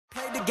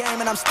game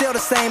and I'm still the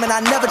same, and I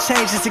never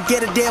changed just to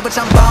get a deal, but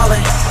I'm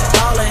ballin'.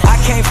 I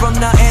came from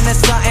nothing to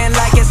something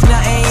like it's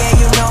nothing. Yeah,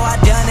 you know I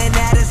done it.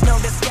 That is no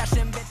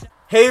discussion, bitch.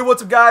 Hey,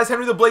 what's up guys,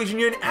 Henry the Blaze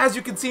Jr. and as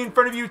you can see in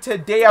front of you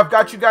today, I've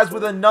got you guys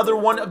with another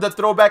one of the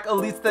throwback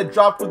elites that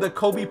dropped with the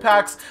Kobe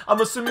packs. I'm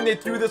assuming they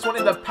threw this one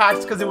in the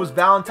packs because it was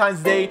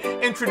Valentine's Day,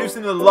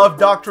 introducing the Love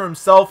Doctor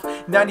himself.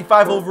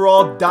 95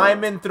 overall,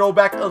 diamond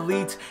throwback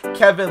elite,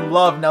 Kevin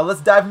Love. Now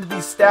let's dive into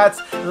these stats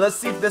and let's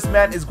see if this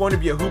man is going to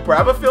be a hooper. I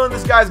have a feeling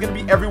this guy is going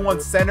to be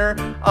everyone's center.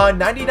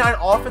 99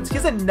 offense, he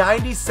has a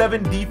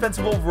 97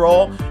 defensive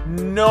overall.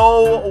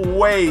 No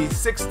way.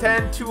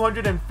 6'10",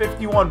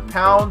 251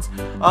 pounds.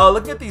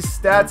 Looking at these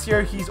stats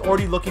here, he's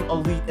already looking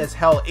elite as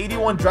hell.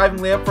 81 driving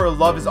layup for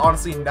Love is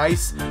honestly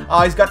nice.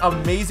 He's got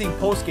amazing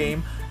post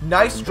game.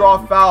 Nice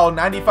draw foul,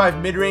 95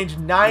 mid-range,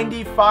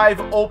 95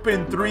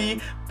 open three,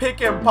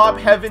 pick and pop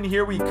heaven,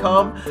 here we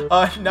come.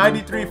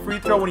 93 free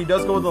throw when he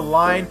does go to the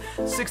line,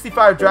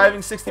 65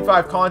 driving,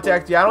 65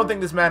 contact. Yeah, I don't think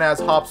this man has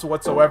hops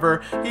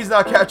whatsoever. He's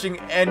not catching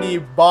any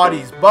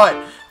bodies,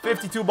 but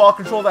 52 ball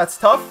control, that's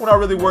tough. We're not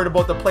really worried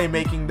about the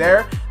playmaking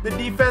there. The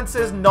defense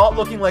is not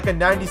looking like a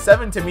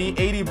 97 to me.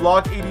 80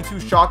 block, 82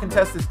 shot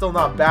contest is still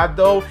not bad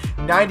though.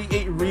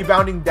 98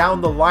 rebounding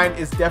down the line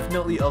is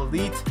definitely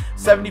elite.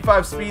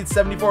 75 speed,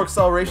 74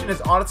 acceleration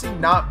is honestly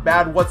not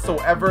bad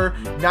whatsoever.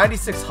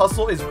 96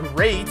 hustle is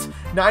great.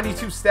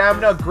 92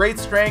 stamina, great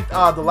strength.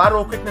 The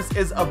lateral quickness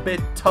is a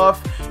bit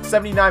tough.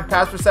 79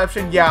 pass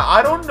perception. Yeah,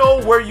 I don't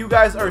know where you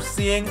guys are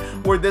seeing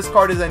where this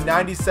card is a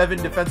 97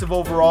 defensive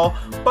overall,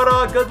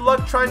 but good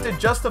luck trying to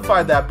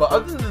justify that. But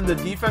other than the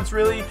defense,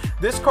 really,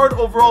 this card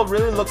overall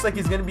really looks like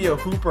he's going to be a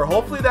hooper.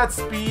 Hopefully that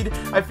speed,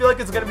 I feel like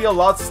it's going to be a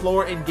lot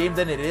slower in game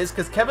than it is,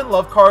 because Kevin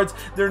Love cards,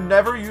 they're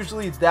never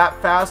usually that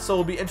fast, so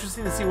it'll be interesting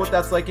to see what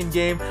that's like in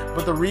game.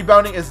 But the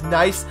rebounding is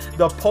nice.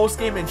 The post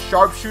game and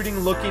sharpshooting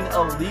looking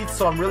elite,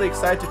 so I'm really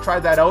excited to try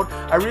that out.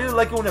 I really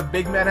like it when a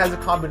big man has a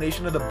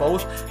combination of the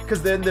both,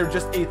 because then they're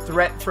just a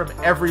threat from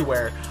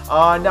everywhere.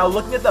 Now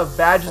looking at the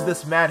badges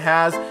this man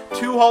has,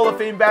 2 Hall of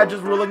Fame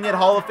badges. We're looking at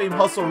Hall of Fame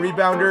Hustle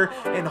Rebounder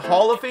and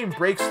Hall of Fame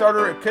Break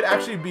Starter. It could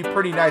actually be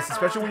pretty nice,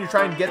 especially when you're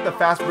trying to get the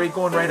fast break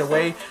going right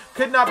away.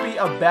 Could not be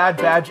a bad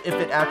badge if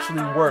it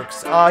actually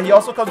works. He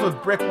also comes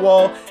with Brick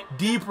Wall,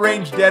 Deep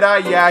Range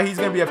Deadeye. Yeah, he's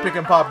going to be a pick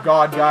and pop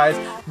god, guys.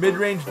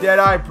 Mid-range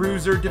Deadeye,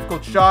 Bruiser,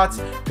 difficult shots,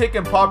 Pick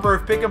and Popper.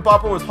 If Pick and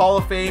Popper was Hall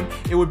of Fame,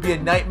 it would be a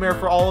nightmare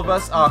for all of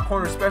us.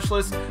 Corner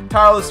Specialist,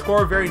 Tireless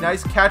Score, very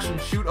nice. Catch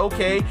and Shoot,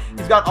 okay.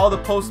 He's got all the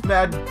post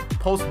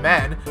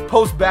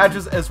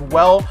badges as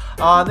well.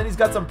 And then he's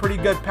got some pretty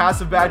good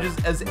passive badges,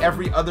 as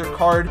every other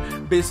card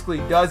basically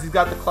does. He's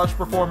got the Clutch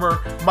Performer,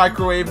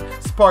 Microwave,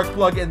 Spark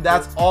Plug, and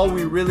that's all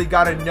we really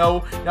gotta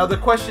know. Now the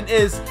question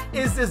is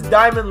this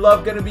Diamond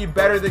Love gonna be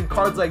better than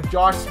cards like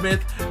Josh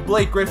Smith,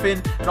 Blake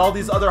Griffin, and all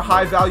these other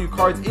high value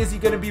cards? Is he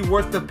gonna be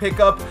worth the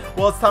pickup?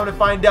 Well, it's time to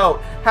find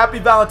out. Happy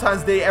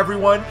Valentine's Day,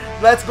 everyone.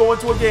 Let's go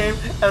into a game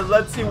and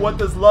let's see what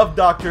this Love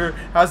Doctor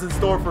has in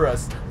store for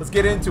us. Let's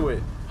get into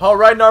it.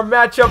 Alright, and our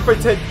matchup for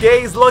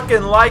today's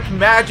looking like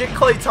Magic,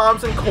 Klay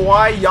Thompson,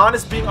 Kawhi,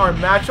 Giannis being our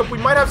matchup. We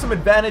might have some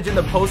advantage in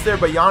the post there,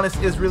 but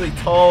Giannis is really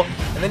tall.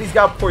 And then he's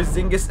got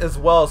Porzingis as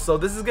well. So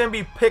this is going to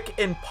be pick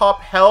and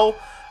pop hell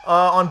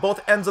on both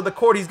ends of the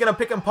court. He's going to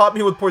pick and pop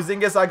me with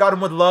Porzingis. I got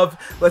him with Love.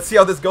 Let's see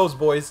how this goes,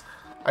 boys.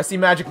 I see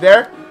Magic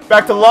there.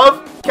 Back to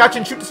Love. Catch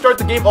and shoot to start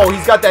the game. Oh,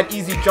 he's got that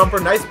easy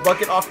jumper. Nice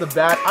bucket off the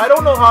bat. I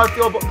don't know how I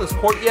feel about this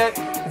court yet.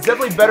 It's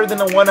definitely better than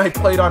the one I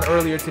played on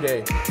earlier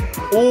today.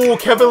 Oh,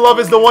 Kevin Love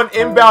is the one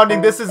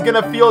inbounding. This is going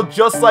to feel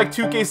just like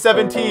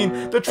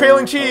 2K17. The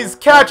trailing cheese.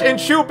 Catch and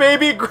shoot,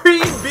 baby.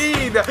 Green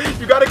bean.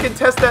 You got to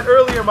contest that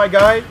earlier, my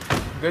guy.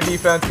 Good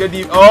defense. Good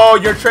defense. Oh,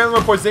 you're trailing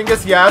with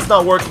Porzingis? Yeah, it's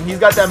not working. He's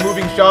got that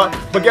moving shot.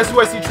 But guess who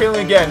I see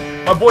trailing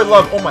again? My boy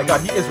Love. Oh, my God.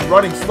 He is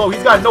running slow.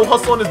 He's got no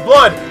hustle in his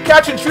blood.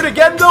 Catch and shoot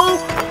again, though.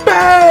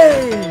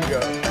 Bang!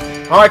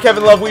 All right,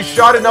 Kevin Love, we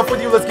shot enough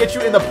with you. Let's get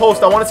you in the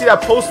post. I want to see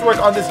that post work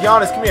on this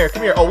Giannis. Come here.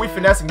 Come here. Oh, we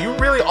finessing. You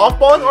really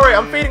off-balling? All right,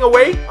 I'm fading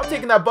away. I'm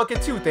taking that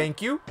bucket, too.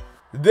 Thank you.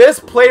 This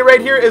play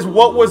right here is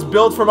what was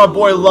built for my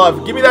boy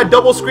Love. Give me that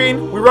double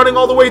screen. We're running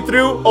all the way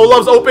through. Oh,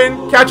 Love's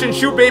open. Catch and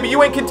shoot, baby.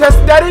 You ain't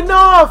contesting that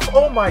enough.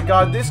 Oh, my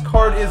God. This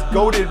card is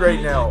goated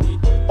right now.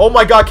 Oh,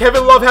 my God.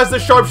 Kevin Love has the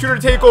sharpshooter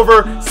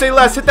takeover. Say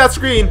less. Hit that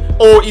screen.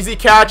 Oh, easy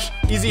catch.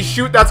 Easy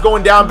shoot. That's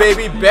going down,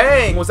 baby.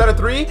 Bang. Was that a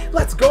 3?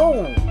 Let's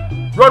go.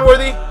 Run,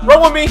 Worthy.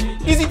 Run with me.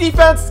 Easy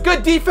defense.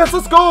 Good defense.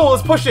 Let's go.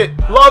 Let's push it.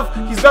 Love.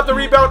 He's got the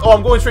rebound. Oh,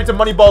 I'm going straight to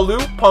Moneyball Lou.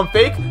 Pump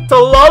fake. To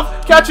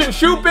Love. Catch and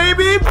shoot,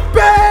 baby.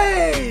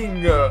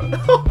 Bang.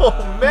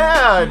 Oh,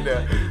 man.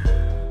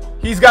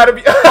 He's got to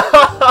be...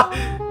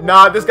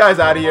 Nah, this guy's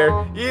out of here.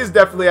 He's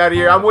definitely out of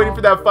here. I'm waiting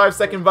for that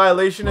 5-second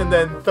violation. And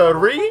then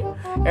 3.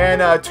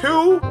 And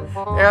 2.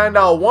 And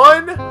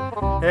 1.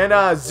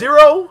 And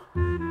 0.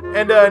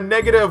 And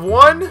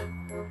 -1.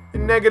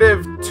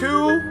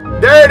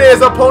 -2. There it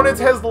is. Opponent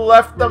has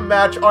left the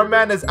match. Our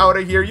man is out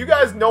of here. You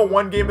guys know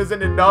one game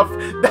isn't enough.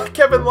 That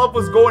Kevin Love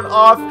was going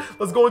off.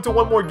 Let's go into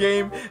one more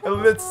game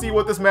and let's see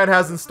what this man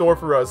has in store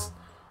for us.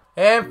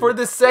 And for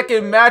the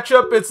second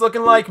matchup, it's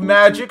looking like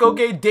magic.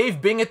 Okay,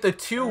 Dave Bing at the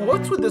 2.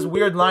 What's with this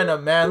weird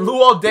lineup, man?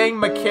 Luol Deng,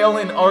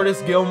 McHale, and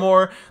Artis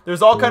Gilmore.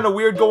 There's all kind of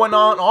weird going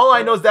on. All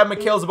I know is that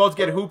McHale's about to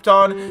get hooped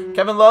on.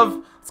 Kevin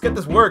Love, let's get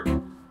this work.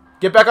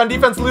 Get back on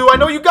defense, Lou. I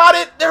know you got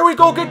it. There we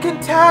go. Good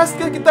contest.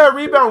 Get that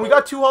rebound. We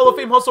got 2 Hall of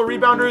Fame hustle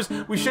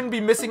rebounders. We shouldn't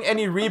be missing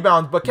any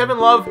rebounds. But Kevin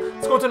Love,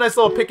 let's go to a nice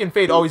little pick and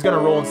fade. Oh, he's going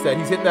to roll instead.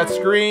 He's hitting that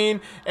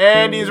screen,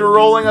 and he's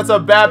rolling. That's a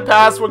bad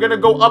pass. We're going to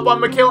go up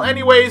on McHale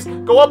anyways.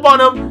 Go up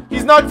on him.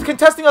 He's not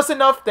contesting us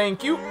enough.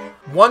 Thank you.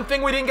 One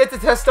thing we didn't get to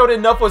test out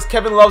enough was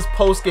Kevin Love's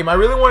post game. I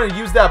really want to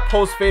use that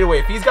post fadeaway.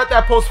 If he's got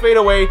that post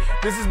fadeaway,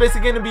 this is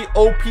basically going to be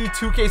OP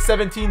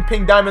 2K17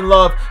 Pink Diamond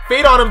Love.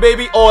 Fade on him,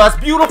 baby. Oh, that's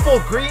beautiful.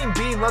 Green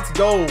bean. Let's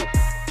go.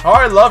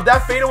 Alright, Love,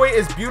 that fadeaway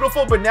is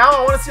beautiful, but now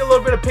I want to see a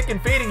little bit of pick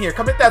and fading here.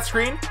 Come hit that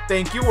screen.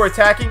 Thank you. We're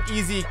attacking.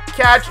 Easy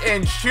catch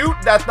and shoot.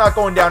 That's not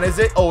going down, is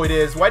it? Oh, it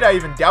is. Why did I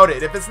even doubt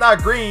it? If it's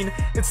not green,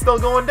 it's still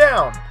going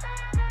down.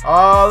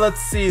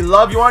 Let's see.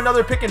 Love, you want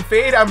another pick and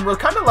fade? I'm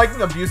kind of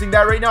liking abusing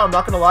that right now. I'm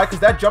not going to lie, because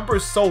that jumper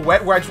is so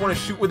wet where I just want to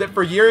shoot with it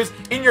for years.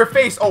 In your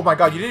face. Oh, my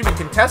God. You didn't even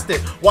contest it.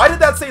 Why did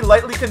that say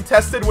lightly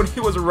contested when he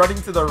was running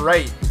to the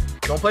right?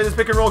 Don't play this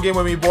pick and roll game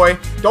with me, boy.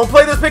 Don't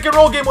play this pick and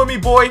roll game with me,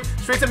 boy.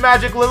 Straight to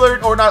Magic,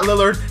 Lillard, or not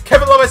Lillard.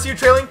 Kevin Love, I see you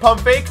trailing.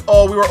 Pump fake.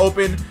 Oh, we were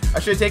open. I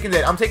should have taken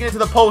it. I'm taking it to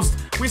the post.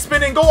 We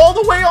spin and go all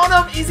the way on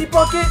him. Easy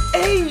bucket.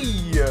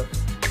 Hey!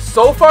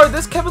 So far,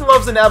 this Kevin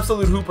Love's an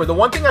absolute hooper. The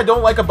one thing I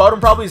don't like about him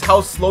probably is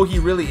how slow he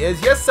really is.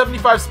 He has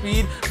 75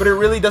 speed, but it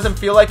really doesn't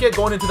feel like it.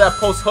 Going into that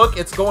post hook,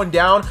 it's going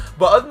down.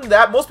 But other than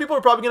that, most people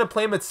are probably going to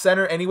play him at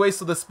center anyway,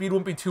 so the speed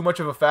won't be too much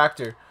of a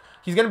factor.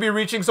 He's going to be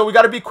reaching, so we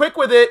got to be quick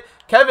with it.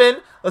 Kevin,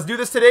 let's do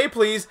this today,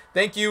 please.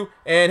 Thank you.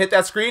 And hit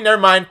that screen. Never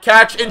mind.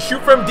 Catch and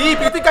shoot from deep.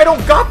 You think I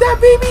don't got that,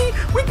 baby?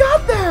 We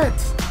got that.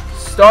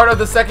 Start of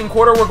the second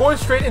quarter. We're going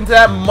straight into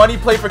that money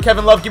play for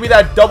Kevin Love. Give me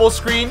that double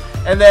screen,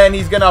 and then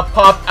he's going to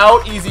pop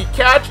out. Easy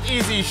catch.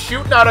 Easy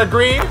shoot. Not a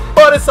green,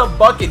 but it's a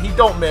bucket. He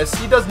don't miss.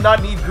 He does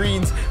not need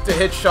greens to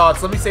hit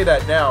shots. Let me say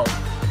that now.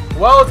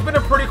 Well, it's been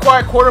a pretty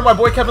quiet quarter. My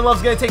boy Kevin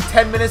Love's going to take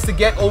 10 minutes to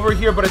get over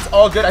here, but it's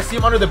all good. I see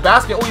him under the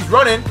basket. Oh, he's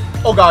running.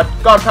 Oh, God.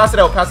 God, pass it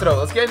out. Pass it out.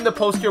 Let's get in the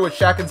post here with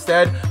Shaq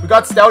instead. We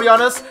got Stouty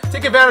on us.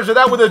 Take advantage of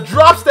that with a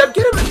drop step.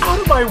 Get him out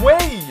of my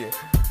way.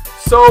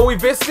 So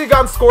we've basically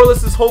gone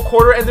scoreless this whole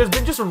quarter, and there's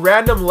been just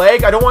random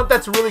lag. I don't want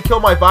that to really kill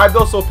my vibe,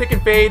 though. So pick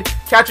and fade,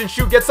 catch and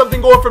shoot. Get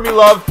something going for me,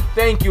 Love.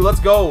 Thank you. Let's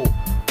go.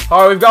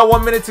 All right, we've got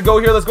 1 minute to go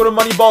here. Let's go to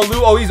Moneyball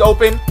Lou. Oh, he's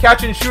open.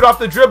 Catch and shoot off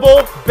the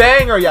dribble.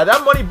 Banger. Yeah,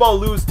 that Moneyball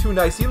Lou is too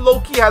nice. He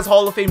low-key has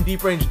Hall of Fame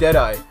deep range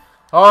Deadeye.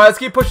 All right, let's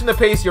keep pushing the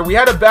pace here. We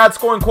had a bad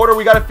scoring quarter.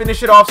 We got to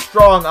finish it off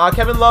strong.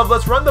 Kevin Love,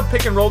 let's run the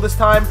pick and roll this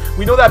time.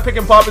 We know that pick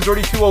and pop is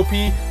already too OP.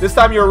 This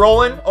time you're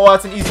rolling. Oh,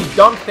 that's an easy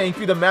dunk. Thank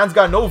you. The man's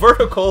got no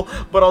vertical,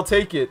 but I'll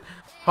take it.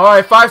 All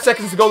right, 5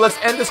 seconds to go. Let's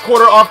end this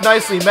quarter off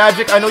nicely.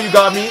 Magic, I know you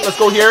got me. Let's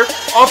go here.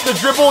 Off the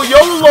dribble.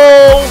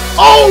 YOLO.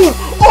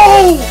 Oh!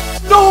 Oh!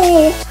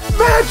 No!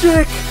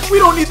 Magic! We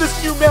don't need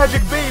this new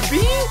Magic,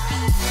 baby!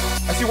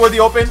 I see Worthy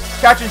open.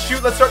 Catch and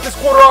shoot. Let's start this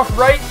quarter off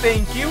right.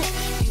 Thank you.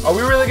 Are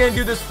we really going to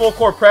do this full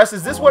court press?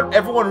 Is this what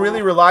everyone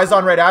really relies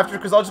on right after?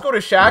 Because I'll just go to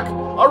Shaq.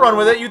 I'll run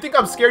with it. You think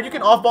I'm scared? You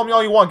can off-ball me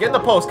all you want. Get in the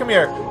post. Come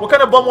here. What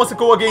kind of bum wants to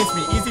go against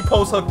me? Easy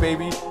post hook,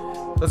 baby.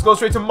 Let's go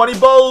straight to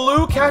Moneyball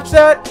Lou. Catch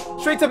that.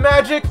 Straight to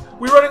Magic.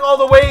 We running all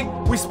the way.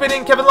 We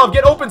spinning. Kevin Love,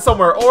 get open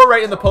somewhere. Or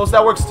right in the post.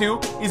 That works too.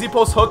 Easy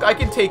post hook. I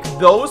can take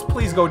those.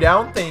 Please go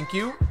down. Thank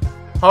you.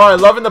 Alright,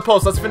 Love in the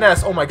post. Let's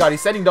finesse. Oh my God, he's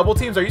sending double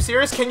teams. Are you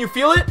serious? Can you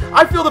feel it?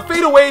 I feel the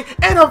fadeaway,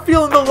 and I'm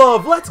feeling the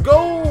love. Let's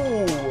go.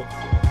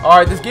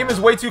 Alright, this game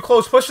is way too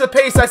close. Push the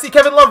pace. I see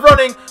Kevin Love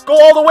running. Go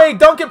all the way.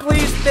 Dunk it,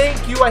 please.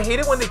 Thank you. I hate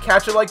it when they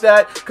catch it like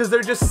that because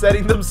they're just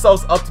setting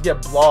themselves up to get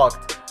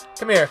blocked.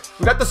 Come here.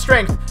 We got the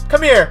strength.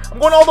 Come here. I'm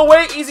going all the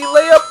way. Easy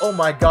layup. Oh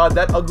my God,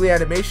 that ugly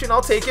animation.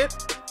 I'll take it.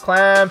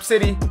 Clam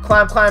City.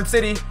 Clam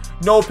City.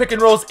 No pick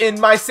and rolls in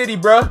my city,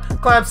 bruh.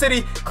 Clam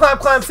City.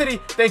 Clam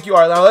City. Thank you.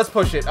 All right, now let's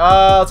push it.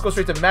 Let's go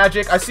straight to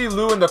Magic. I see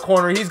Lou in the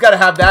corner. He's got to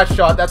have that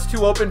shot. That's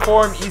too open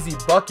for him. Easy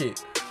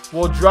bucket.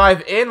 We'll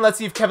drive in. Let's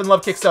see if Kevin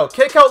Love kicks out.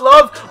 Kick out,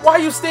 Love. Why are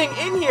you staying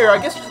in here?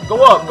 I guess just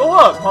go up. Go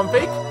up. Pump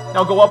fake.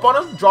 Now go up on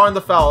him. Drawing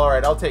the foul. All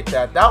right, I'll take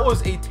that. That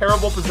was a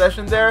terrible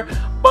possession there,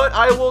 but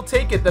I will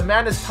take it. The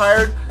man is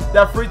tired.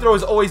 That free throw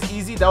is always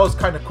easy. That was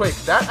kind of quick.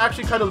 That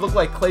actually kind of looked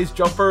like Clay's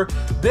jumper.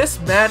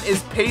 This man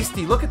is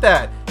pasty. Look at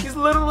that. He's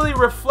literally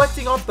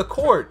reflecting off the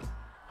court.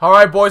 All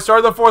right, boys, start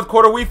of the fourth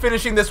quarter. We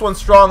finishing this one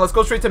strong. Let's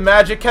go straight to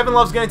Magic. Kevin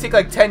Love's going to take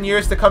like 10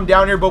 years to come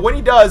down here, but when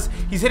he does,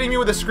 he's hitting me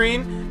with a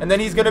screen, and then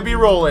he's going to be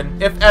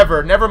rolling, if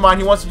ever. Never mind.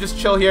 He wants to just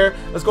chill here.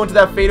 Let's go into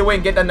that fadeaway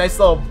and get that nice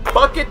little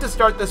bucket to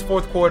start this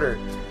fourth quarter.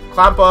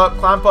 Clamp up,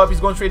 clamp up.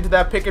 He's going straight into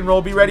that pick and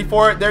roll. Be ready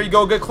for it. There you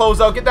go. Good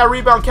closeout. Get that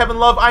rebound, Kevin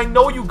Love. I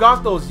know you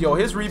got those, yo.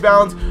 His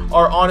rebounds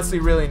are honestly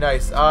really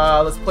nice.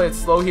 Let's play it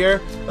slow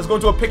here. Let's go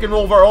into a pick and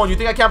roll of our own. You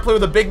think I can't play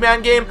with a big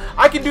man game?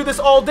 I can do this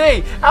all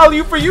day.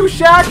 Alley-oop for you,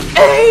 Shaq.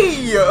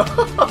 Hey!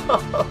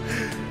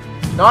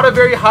 Not a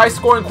very high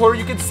scoring quarter.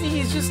 You can see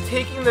he's just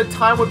taking the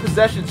time with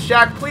possessions.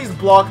 Shaq, please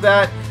block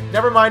that.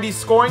 Never mind, he's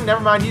scoring.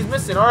 Never mind, he's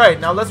missing. All right,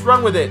 now let's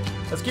run with it.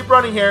 Let's keep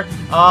running here.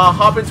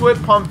 Hop into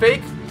it. Pump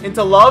fake.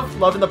 Into Love.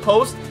 Love in the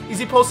post.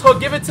 Easy post hook.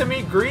 Give it to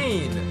me.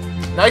 Green.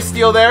 Nice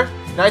steal there.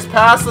 Nice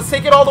pass. Let's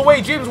take it all the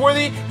way. James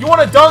Worthy, you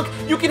want to dunk?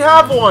 You can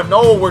have one.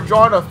 No, we're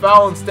drawing a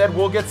foul instead.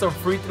 We'll get some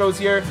free throws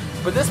here.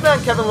 But this man,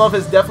 Kevin Love,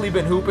 has definitely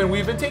been hooping.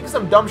 We've been taking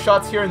some dumb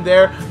shots here and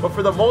there. But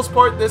for the most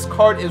part, this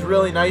card is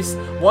really nice.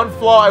 One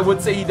flaw I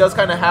would say he does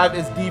kind of have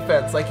is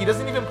defense. Like, he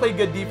doesn't even play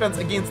good defense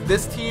against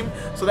this team.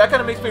 So that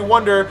kind of makes me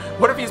wonder,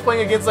 what if he's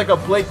playing against like a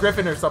Blake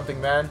Griffin or something,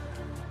 man?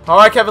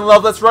 Alright, Kevin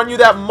Love, let's run you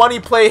that money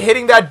play,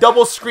 hitting that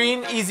double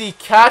screen, easy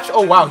catch.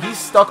 Oh, wow, he's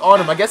stuck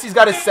on him. I guess he's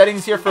got his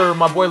settings here for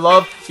my boy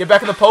Love. Get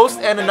back in the post,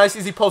 and a nice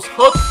easy post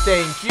hook.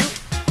 Thank you.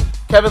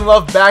 Kevin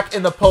Love back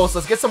in the post.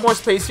 Let's get some more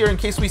space here in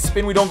case we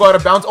spin, we don't go out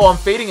of bounds. Oh, I'm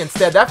fading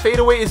instead. That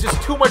fadeaway is just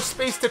too much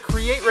space to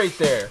create right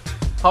there.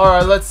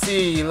 Alright, let's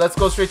see. Let's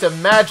go straight to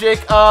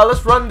Magic.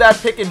 Let's run that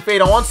pick and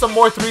fade. I want some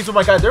more threes with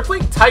my guys. They're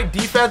playing tight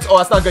defense. Oh,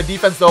 that's not good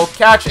defense, though.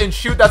 Catch and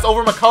shoot. That's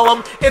over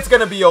McCollum. It's going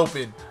to be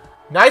open.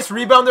 Nice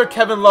rebound there,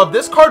 Kevin Love.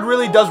 This card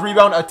really does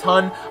rebound a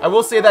ton. I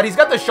will say that. He's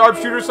got the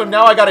sharpshooter, so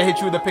now I got to hit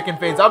you with the pick and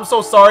fades. I'm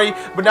so sorry,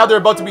 but now they're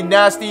about to be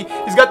nasty.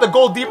 He's got the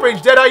gold deep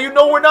range Deadeye. You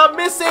know we're not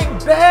missing.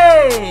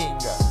 Bang!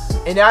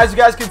 And as you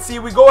guys can see,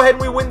 we go ahead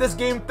and we win this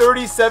game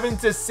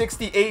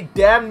 37-68.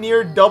 Damn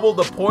near double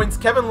the points.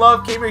 Kevin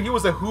Love came here. He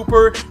was a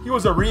hooper. He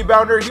was a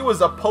rebounder. He was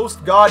a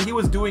post god. He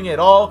was doing it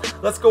all.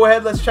 Let's go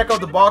ahead. Let's check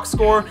out the box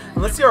score. And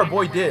let's see how our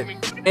boy did.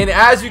 And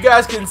as you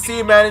guys can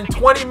see, man, in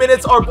 20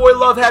 minutes, our boy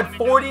Love had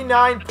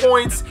 49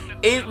 points.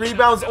 8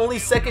 rebounds, only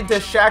second to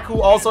Shaq,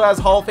 who also has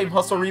Hall of Fame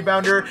hustle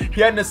rebounder.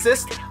 He had an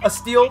assist, a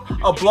steal,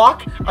 a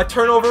block, a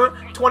turnover.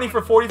 20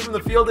 for 40 from the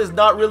field is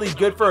not really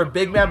good for a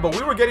big man, but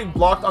we were getting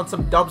blocked on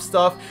some dumb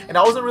stuff, and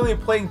I wasn't really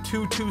playing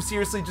too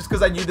seriously just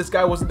because I knew this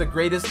guy wasn't the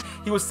greatest.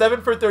 He was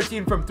 7 for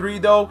 13 from 3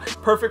 though,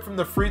 perfect from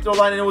the free throw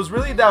line, and it was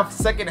really that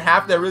second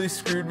half that really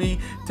screwed me.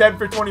 10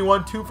 for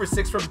 21, 2 for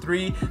 6 from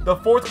 3. The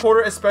fourth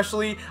quarter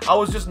especially, I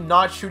was just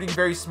not shooting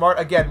very smart.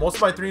 Again, most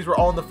of my threes were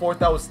all in the fourth.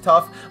 That was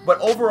tough, but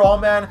overall,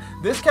 man,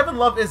 this Kevin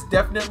Love is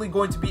definitely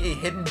going to be a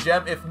hidden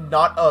gem, if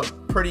not a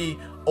pretty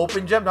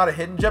open gem, not a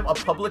hidden gem, a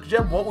public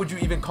gem. What would you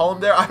even call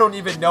him there? I don't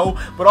even know,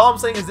 but all I'm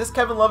saying is this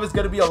Kevin Love is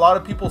going to be a lot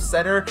of people's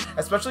center,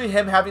 especially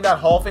him having that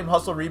Hall of Fame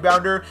hustle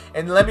rebounder.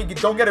 And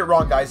don't get it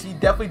wrong, guys, he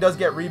definitely does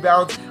get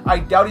rebounds. I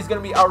doubt he's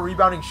going to be out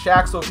rebounding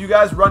Shaq, so if you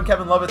guys run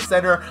Kevin Love at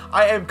center,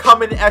 I am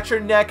coming at your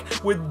neck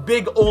with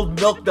big old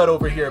milk dud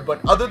over here. But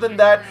other than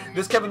that,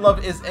 this Kevin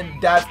Love is, and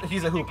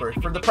he's a hooper.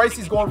 For the price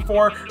he's going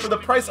for the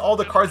price all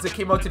the cards that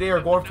came out today are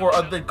going for,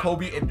 other than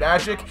Kobe and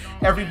Magic,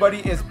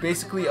 everybody is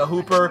basically a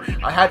hooper.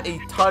 I had a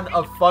ton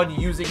of fun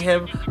using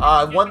him.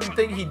 One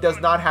thing he does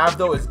not have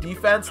though is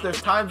defense.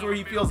 There's times where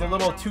he feels a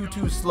little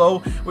too slow,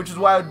 which is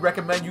why I would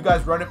recommend you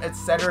guys run him at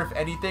center if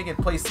anything and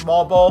play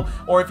small ball,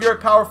 or if you're a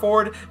power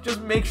forward,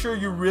 just make sure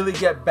you really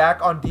get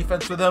back on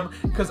defense with him,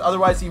 because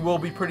otherwise he will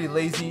be pretty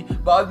lazy.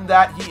 But other than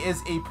that, he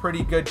is a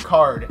pretty good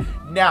card.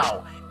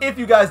 Now, if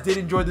you guys did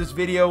enjoy this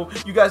video,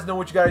 you guys know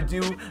what you gotta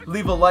do.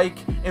 Leave a like,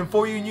 and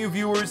for you new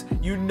viewers,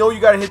 you know you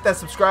gotta hit that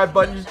subscribe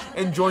button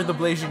and join the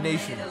Blazing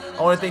Nation.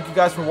 I want to thank you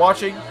guys for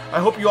watching. I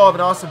hope you all have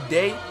an awesome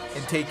day,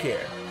 and take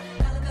care.